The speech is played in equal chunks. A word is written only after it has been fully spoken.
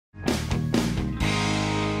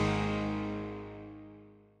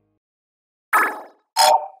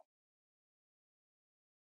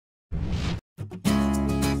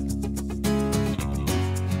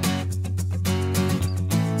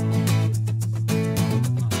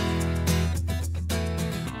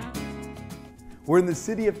We're in the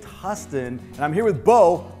city of Tustin, and I'm here with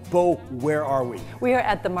Bo. Bo, where are we? We are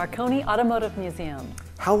at the Marconi Automotive Museum.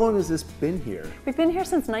 How long has this been here? We've been here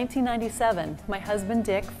since 1997. My husband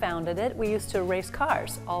Dick founded it. We used to race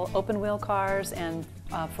cars, all open wheel cars and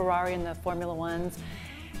Ferrari and the Formula Ones.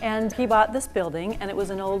 And he bought this building, and it was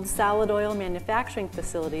an old salad oil manufacturing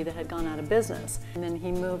facility that had gone out of business. And then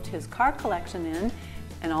he moved his car collection in,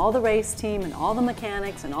 and all the race team, and all the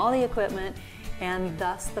mechanics, and all the equipment, and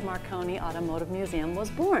thus the Marconi Automotive Museum was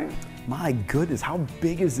born. My goodness, how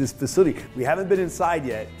big is this facility? We haven't been inside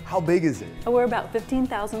yet. How big is it? We're about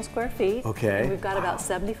 15,000 square feet. Okay. And we've got about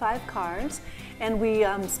 75 cars, and we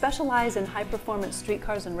specialize in high-performance street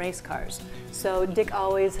cars and race cars. So Dick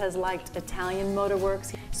always has liked Italian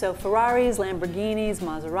motorworks. So Ferraris, Lamborghinis,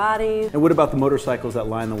 Maseratis. And what about the motorcycles that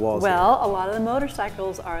line the walls? Well, a lot of the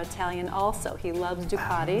motorcycles are Italian also. He loves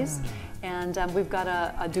Ducatis. And we've got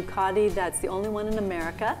a Ducati that's the only one in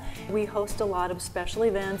America. We host a lot of special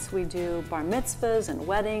events. We do bar mitzvahs and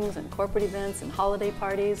weddings and corporate events and holiday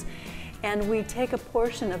parties. And we take a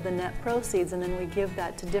portion of the net proceeds and then we give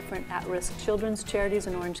that to different at-risk children's charities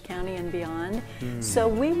in Orange County and beyond. So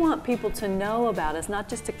we want people to know about us, not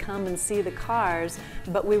just to come and see the cars,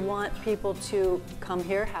 but we want people to come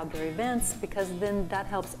here, have their events, because then that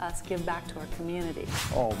helps us give back to our community.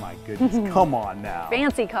 Oh my goodness, come on now.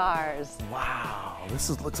 Fancy cars. Wow,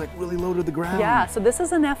 looks like really low to the ground. Yeah, so this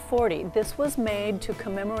is an F40. This was made to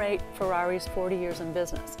commemorate Ferrari's 40 years in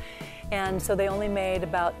business. And so they only made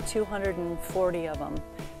about 240 of them.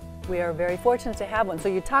 We are very fortunate to have one. So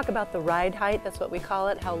you talk about the ride height, that's what we call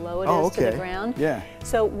it, how low it is to the ground. Yeah.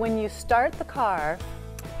 So when you start the car,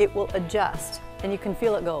 it will adjust and you can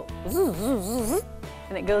feel it go zzz, zzz, zzz,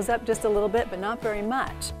 and it goes up just a little bit, but not very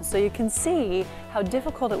much. So you can see how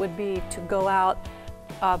difficult it would be to go out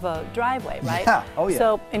of a driveway, right? Yeah. Oh yeah.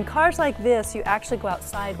 So in cars like this, you actually go out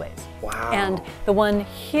sideways. Wow. And the one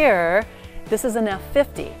here, this is an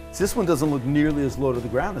F50. So this one doesn't look nearly as low to the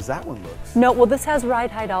ground as that one looks. No, well this has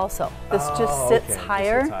ride height also. This just sits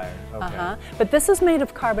higher. This sits higher. Okay. But this is made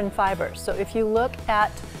of carbon fiber. So if you look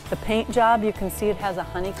at the paint job, you can see it has a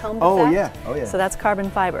honeycomb effect. Oh yeah, oh yeah. So that's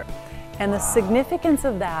carbon fiber. And the significance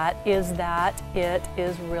of that is that it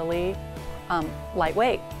is really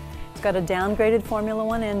lightweight. It's got a downgraded Formula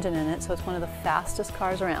One engine in it, so it's one of the fastest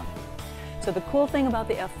cars around. So the cool thing about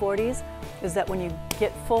the F40s is that when you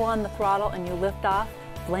get full on the throttle and you lift off,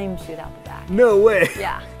 flames shoot out the back. No way.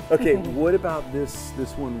 Yeah. Okay, what about this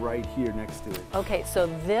one right here next to it? Okay, so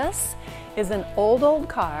this is an old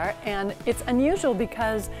car, and it's unusual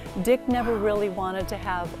because Dick never really wanted to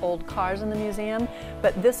have old cars in the museum,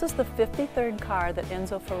 but this is the 53rd car that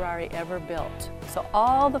Enzo Ferrari ever built. So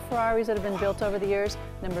all the Ferraris that have been built over the years,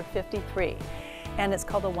 number 53. And it's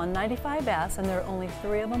called the 195S, and there are only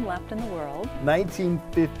 3 of them left in the world.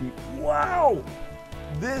 1950. Wow!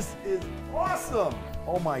 This is awesome!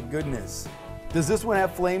 Oh my goodness. Does this one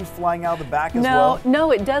have flames flying out the back as well?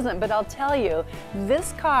 No, it doesn't, but I'll tell you,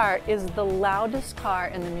 this car is the loudest car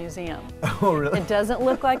in the museum. Oh, really? It doesn't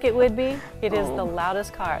look like it would be. It is the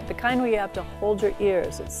loudest car. The kind where you have to hold your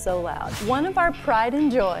ears, it's so loud. One of our pride and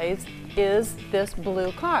joys is this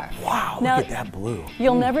blue car. Wow, now, look at that blue.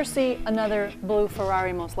 You'll never see another blue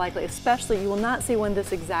Ferrari most likely, especially you will not see one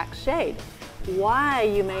this exact shade. Why,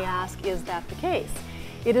 you may ask, is that the case?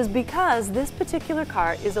 It is because this particular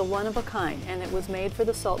car is a one of a kind, and it was made for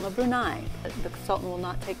the Sultan of Brunei. The Sultan will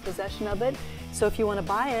not take possession of it, so if you want to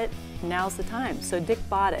buy it, now's the time. So Dick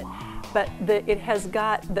bought it. But it has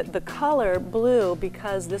got the color blue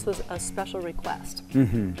because this was a special request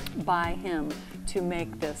by him to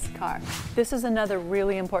make this car. This is another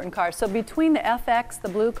really important car. So between the FX, the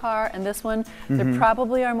blue car, and this one, they're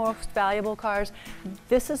probably our most valuable cars.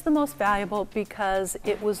 This is the most valuable because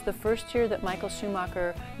it was the first year that Michael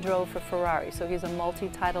Schumacher drove for Ferrari. So he's a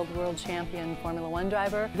multi-titled world champion Formula One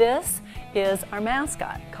driver. This is our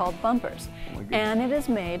mascot called Bumpers. Oh, and it is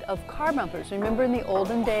made of car bumpers. Remember in the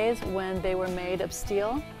olden days when they were made of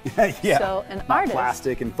steel? Yeah. So an Not artist,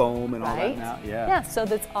 plastic and foam and all that now. Yeah. Yeah, so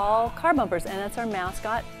that's all car bumpers, and that's our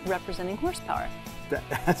mascot representing horsepower.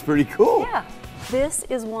 That's pretty cool. Yeah. This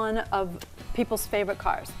is one of people's favorite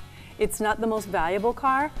cars. It's not the most valuable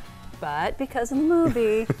car, but because of the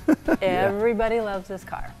movie, everybody loves this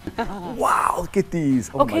car. Wow, look at these.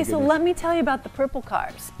 Oh, okay, so let me tell you about the purple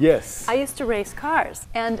cars. Yes. I used to race cars,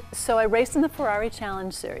 and so I raced in the Ferrari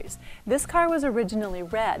Challenge Series. This car was originally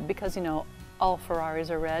red because, you know, all Ferraris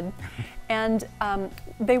are red. And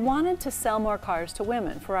they wanted to sell more cars to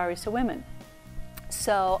women, Ferraris to women.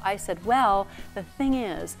 So I said, well, the thing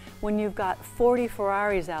is, when you've got 40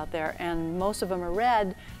 Ferraris out there and most of them are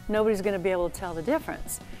red, nobody's going to be able to tell the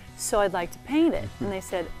difference. so I'd like to paint it. And they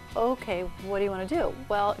said, okay, what do you want to do?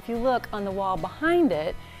 Well, if you look on the wall behind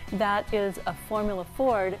it, that is a Formula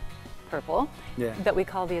Ford purple that we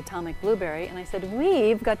call the Atomic Blueberry. And I said,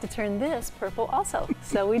 we've got to turn this purple also.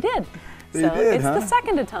 So we did. It's the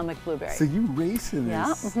second Atomic Blueberry. So you race in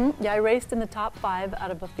this? Yeah, yeah, I raced in the top 5 out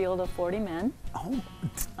of a field of 40 men. Oh,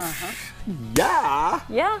 yeah.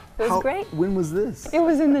 Yeah, it was great. When was this? It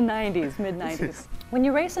was in the 90s, mid-90s. When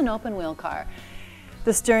you race an open wheel car,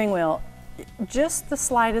 the steering wheel, just the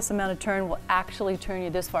slightest amount of turn will actually turn you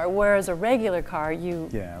this far, whereas a regular car, you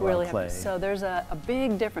really have to. So there's a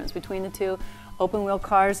big difference between the two. Open wheel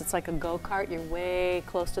cars, it's like a go-kart, you're way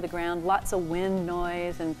close to the ground, lots of wind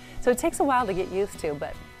noise, and so it takes a while to get used to,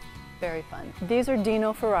 but very fun. These are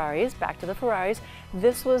Dino Ferraris, back to the Ferraris.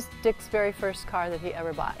 This was Dick's very first car that he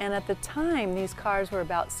ever bought. And at the time, these cars were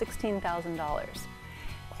about $16,000.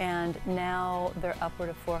 And now they're upward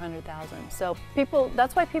of 400,000. So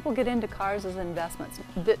that's why people get into cars as investments.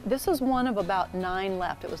 This is one of about 9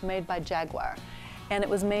 left. It was made by Jaguar, and it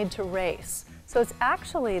was made to race. So it's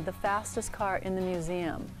actually the fastest car in the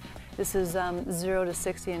museum. This is 0 to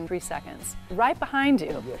 60 in 3 seconds. Right behind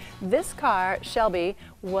you, this car, Shelby,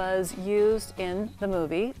 was used in the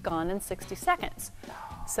movie Gone in 60 Seconds.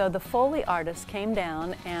 So the Foley artist came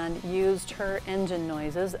down and used her engine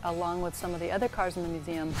noises along with some of the other cars in the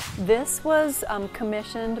museum. This was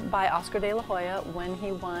commissioned by Oscar de la Hoya when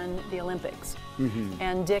he won the Olympics.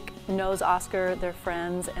 And Dick knows Oscar, they're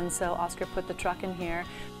friends, and so Oscar put the truck in here.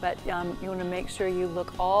 But you want to make sure you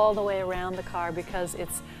look all the way around the car because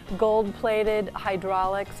it's gold-plated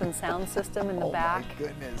hydraulics and sound system in the back. Oh my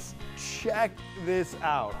goodness, check this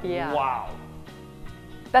out. Yeah. Wow.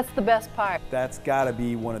 That's the best part. That's got to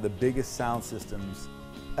be one of the biggest sound systems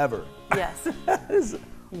ever. Yes. That is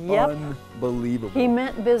unbelievable. He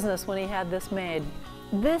meant business when he had this made.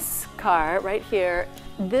 This car right here,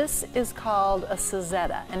 this is called a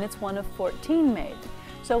Suzetta, and it's one of 14 made.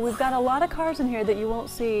 So we've got a lot of cars in here that you won't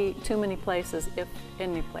see too many places, if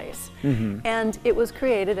any place. And it was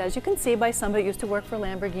created, as you can see, by somebody who used to work for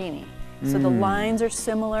Lamborghini. So the lines are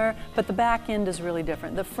similar, but the back end is really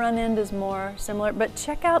different. The front end is more similar, but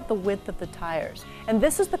check out the width of the tires. And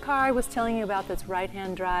this is the car I was telling you about that's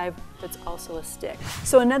right-hand drive, that's also a stick.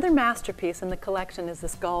 So another masterpiece in the collection is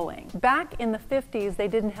this Gullwing. Back in the 50s, they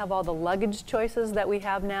didn't have all the luggage choices that we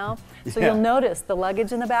have now. So you'll notice the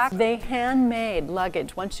luggage in the back, they handmade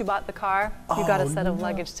luggage. Once you bought the car, you got a set of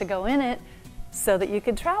luggage to go in it, so that you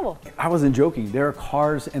could travel. I wasn't joking. There are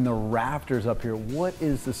cars in the rafters up here. What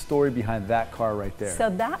is the story behind that car right there? So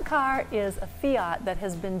that car is a Fiat that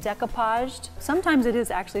has been decoupaged. Sometimes it is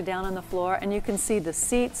actually down on the floor, and you can see the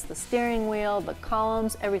seats, the steering wheel, the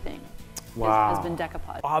columns, everything has been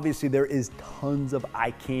decoupaged. Obviously, there is tons of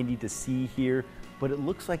eye candy to see here, but it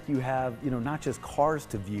looks like you have, not just cars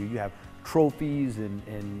to view. You have trophies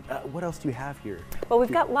and what else do you have here? Well, we've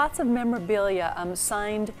got lots of memorabilia,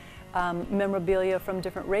 signed memorabilia from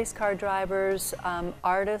different race car drivers,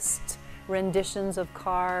 artists, renditions of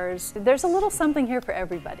cars. There's a little something here for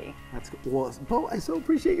everybody. That's good. Well, Bo, I so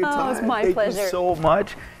appreciate your time. Oh, it's my pleasure. Thank you so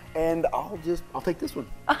much. And I'll take this one.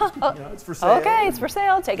 It's for sale. Okay, it's for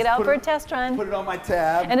sale. Take it out for a test run. Put it on my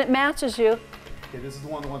tab. And it matches you. Okay, this is the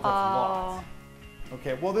one that's locked.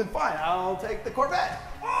 Okay, well then fine. I'll take the Corvette.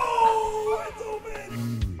 Oh, it's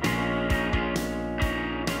open.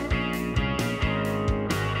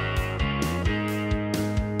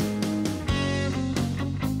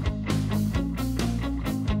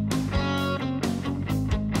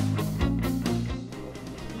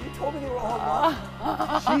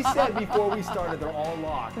 She said before we started they're all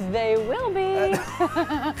locked. They will be.